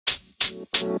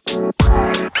Hey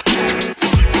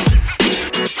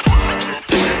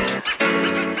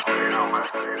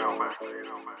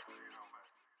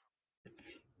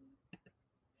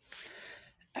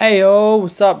yo,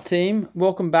 what's up, team?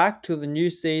 Welcome back to the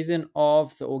new season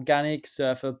of the Organic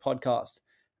Surfer podcast,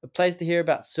 a place to hear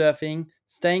about surfing,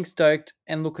 staying stoked,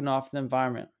 and looking after the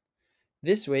environment.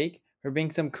 This week, we're bringing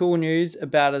some cool news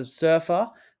about a surfer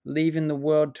leaving the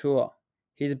world tour.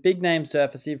 He's a big name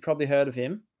surfer, so you've probably heard of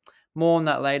him. More on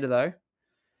that later, though.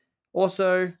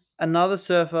 Also, another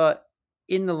surfer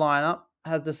in the lineup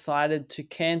has decided to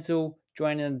cancel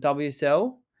joining the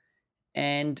WSL,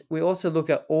 and we also look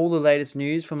at all the latest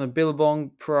news from the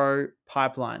Billabong Pro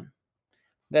Pipeline.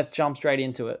 Let's jump straight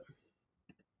into it.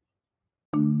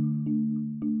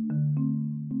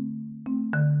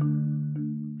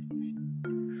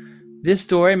 This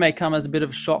story may come as a bit of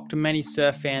a shock to many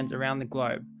surf fans around the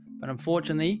globe, but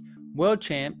unfortunately, world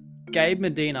champ Gabe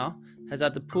Medina has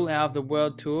had to pull out of the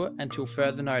world tour until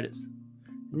further notice.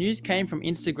 The news came from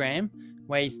Instagram,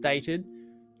 where he stated,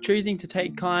 "Choosing to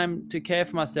take time to care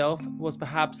for myself was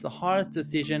perhaps the hardest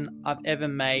decision I've ever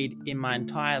made in my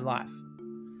entire life.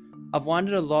 I've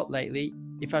wondered a lot lately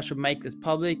if I should make this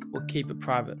public or keep it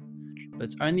private, but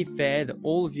it's only fair that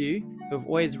all of you who have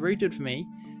always rooted for me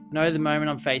know the moment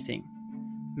I'm facing.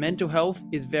 Mental health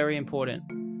is very important.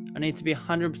 I need to be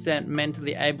 100%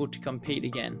 mentally able to compete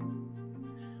again."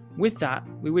 With that,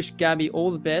 we wish Gabby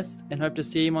all the best and hope to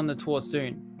see him on the tour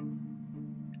soon.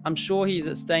 I'm sure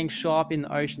he's staying sharp in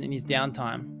the ocean in his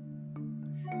downtime.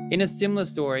 In a similar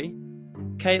story,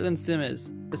 Caitlin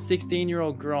Simmers, a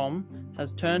 16-year-old Grom,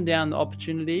 has turned down the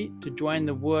opportunity to join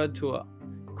the World Tour,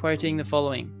 quoting the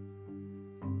following: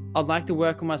 "I'd like to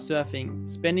work on my surfing,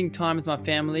 spending time with my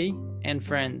family and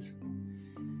friends.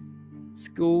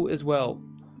 School as well.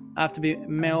 I have to be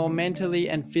more mentally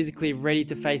and physically ready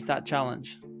to face that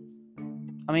challenge."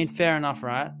 I mean, fair enough,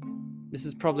 right? This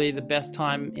is probably the best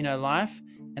time in her life,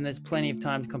 and there's plenty of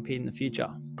time to compete in the future.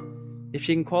 If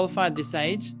she can qualify at this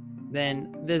age,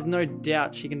 then there's no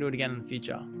doubt she can do it again in the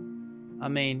future. I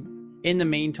mean, in the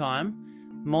meantime,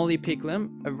 Molly Picklum,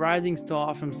 a rising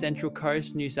star from Central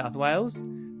Coast, New South Wales,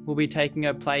 will be taking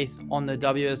her place on the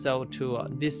WSL Tour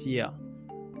this year,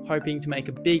 hoping to make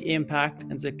a big impact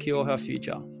and secure her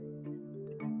future.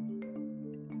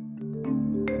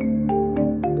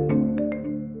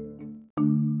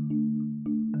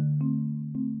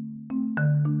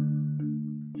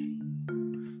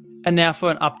 And now for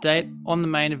an update on the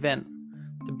main event,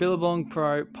 the Billabong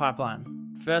Pro Pipeline.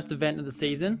 First event of the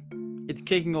season. It's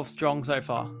kicking off strong so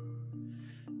far.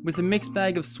 With a mixed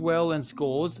bag of swell and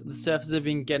scores, the surfers have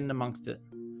been getting amongst it.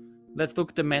 Let's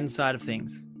look at the men's side of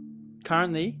things.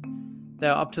 Currently, they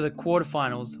are up to the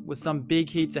quarterfinals with some big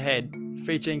heats ahead,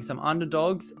 featuring some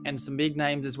underdogs and some big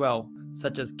names as well,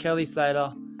 such as Kelly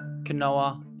Slater,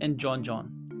 Kanoa, and John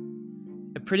John.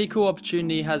 A pretty cool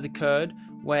opportunity has occurred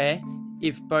where,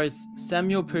 if both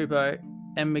Samuel Pupo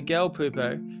and Miguel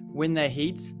Pupo win their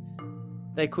heats,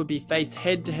 they could be faced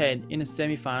head-to-head in a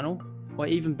semi-final, or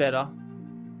even better,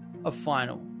 a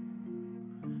final.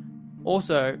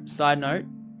 Also, side note,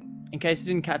 in case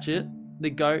you didn't catch it,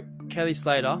 the GOAT, Kelly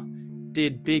Slater,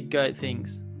 did big GOAT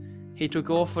things. He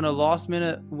took off on a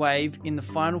last-minute wave in the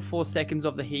final 4 seconds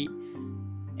of the heat,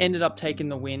 ended up taking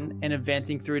the win and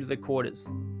advancing through to the quarters.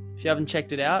 If you haven't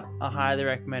checked it out, I highly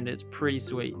recommend it. It's pretty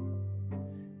sweet.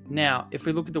 Now, if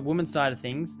we look at the women's side of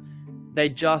things, they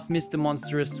just missed the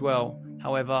monstrous swell.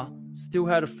 However, still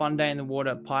had a fun day in the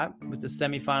water at Pipe with the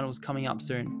semi-finals coming up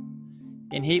soon.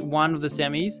 In Heat 1 of the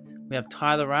semis, we have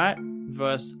Tyler Wright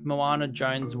versus Moana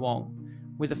Jones-Wong,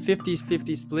 with a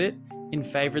 50-50 split in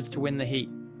favourites to win the heat.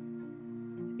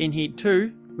 In Heat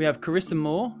 2, we have Carissa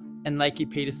Moore and Lakey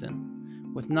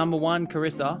Peterson, with number 1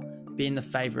 Carissa being the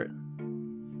favourite.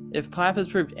 If Pipe has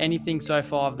proved anything so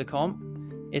far of the comp,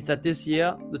 it's that this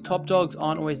year, the top dogs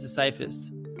aren't always the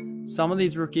safest. Some of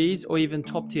these rookies or even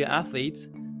top tier athletes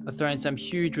are throwing some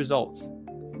huge results.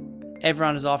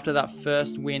 Everyone is after that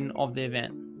first win of the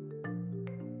event.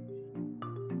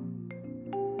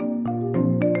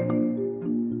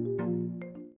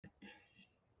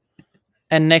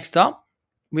 And next up,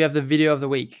 we have the video of the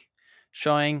week,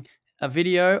 showing a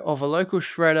video of a local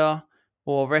shredder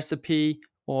or recipe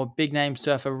or big name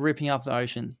surfer ripping up the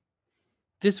ocean.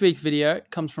 This week's video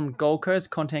comes from Gold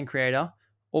Coast content creator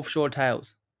Offshore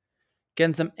Tales,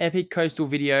 getting some epic coastal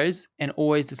videos and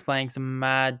always displaying some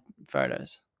mad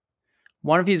photos.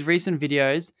 One of his recent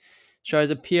videos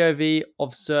shows a POV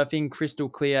of surfing crystal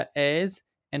clear airs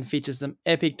and features some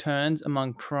epic turns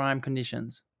among prime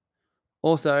conditions.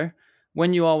 Also,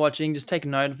 when you are watching, just take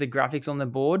note of the graphics on the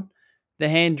board. They're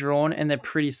hand drawn and they're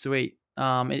pretty sweet.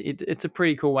 It's a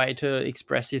pretty cool way to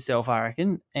express yourself, I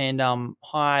reckon, and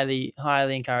highly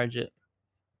encourage it.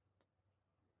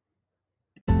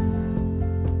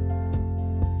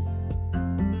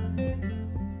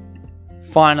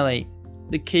 Finally,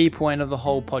 the key point of the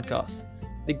whole podcast,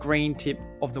 the green tip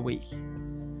of the week.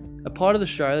 A part of the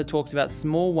show that talks about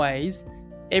small ways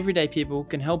everyday people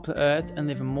can help the earth and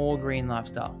live a more green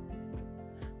lifestyle.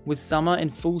 With summer in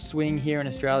full swing here in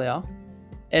Australia,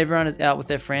 everyone is out with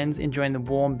their friends enjoying the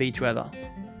warm beach weather.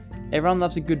 Everyone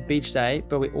loves a good beach day,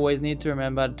 but we always need to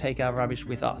remember to take our rubbish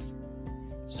with us.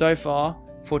 So far,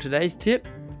 for today's tip,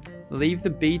 leave the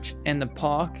beach and the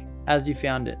park as you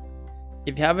found it.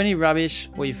 If you have any rubbish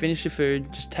or you finish your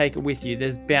food, just take it with you.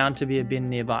 There's bound to be a bin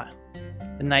nearby.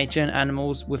 The nature and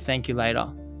animals will thank you later.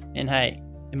 And hey,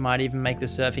 it might even make the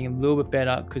surfing a little bit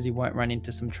better because you won't run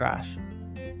into some trash.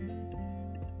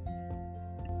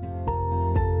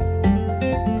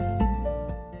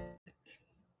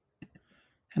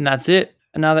 And that's it.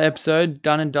 Another episode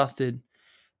done and dusted.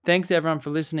 Thanks everyone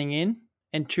for listening in,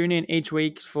 and tune in each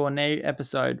week for a new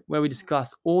episode where we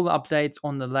discuss all the updates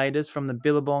on the latest from the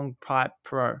Billabong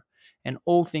Pro and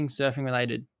all things surfing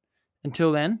related.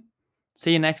 Until then,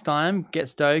 see you next time, get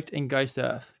stoked and go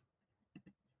surf.